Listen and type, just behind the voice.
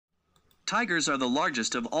Tigers are the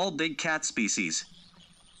largest of all big cat species.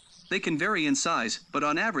 They can vary in size, but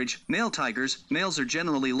on average, male tigers, males are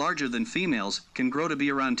generally larger than females, can grow to be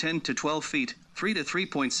around 10 to 12 feet, 3 to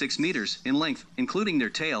 3.6 meters in length, including their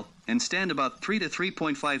tail, and stand about 3 to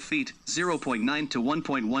 3.5 feet, 0.9 to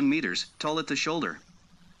 1.1 meters, tall at the shoulder.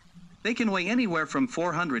 They can weigh anywhere from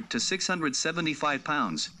 400 to 675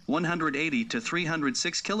 pounds, 180 to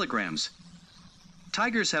 306 kilograms.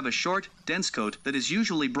 Tigers have a short, dense coat that is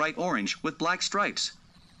usually bright orange with black stripes.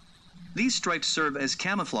 These stripes serve as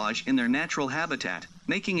camouflage in their natural habitat,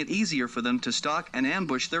 making it easier for them to stalk and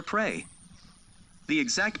ambush their prey. The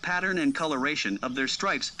exact pattern and coloration of their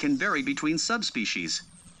stripes can vary between subspecies.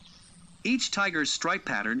 Each tiger's stripe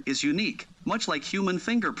pattern is unique, much like human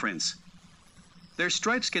fingerprints. Their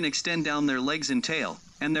stripes can extend down their legs and tail,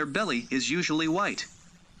 and their belly is usually white.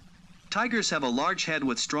 Tigers have a large head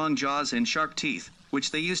with strong jaws and sharp teeth,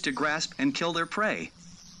 which they use to grasp and kill their prey.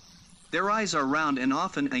 Their eyes are round and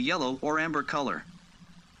often a yellow or amber color.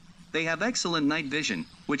 They have excellent night vision,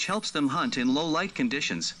 which helps them hunt in low light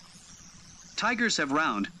conditions. Tigers have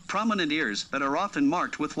round, prominent ears that are often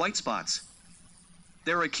marked with white spots.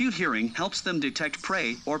 Their acute hearing helps them detect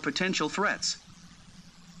prey or potential threats.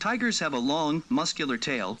 Tigers have a long, muscular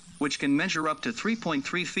tail, which can measure up to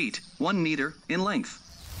 3.3 feet, 1 meter, in length.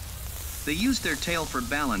 They use their tail for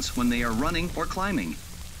balance when they are running or climbing.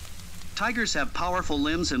 Tigers have powerful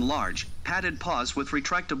limbs and large, padded paws with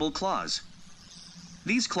retractable claws.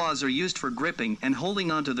 These claws are used for gripping and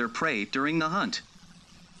holding onto their prey during the hunt.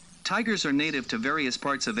 Tigers are native to various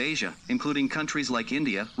parts of Asia, including countries like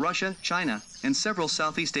India, Russia, China, and several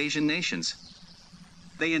Southeast Asian nations.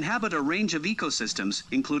 They inhabit a range of ecosystems,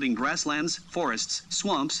 including grasslands, forests,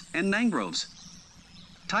 swamps, and mangroves.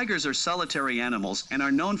 Tigers are solitary animals and are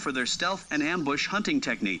known for their stealth and ambush hunting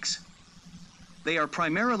techniques. They are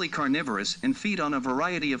primarily carnivorous and feed on a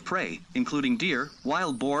variety of prey, including deer,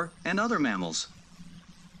 wild boar, and other mammals.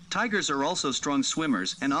 Tigers are also strong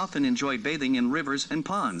swimmers and often enjoy bathing in rivers and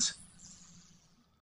ponds.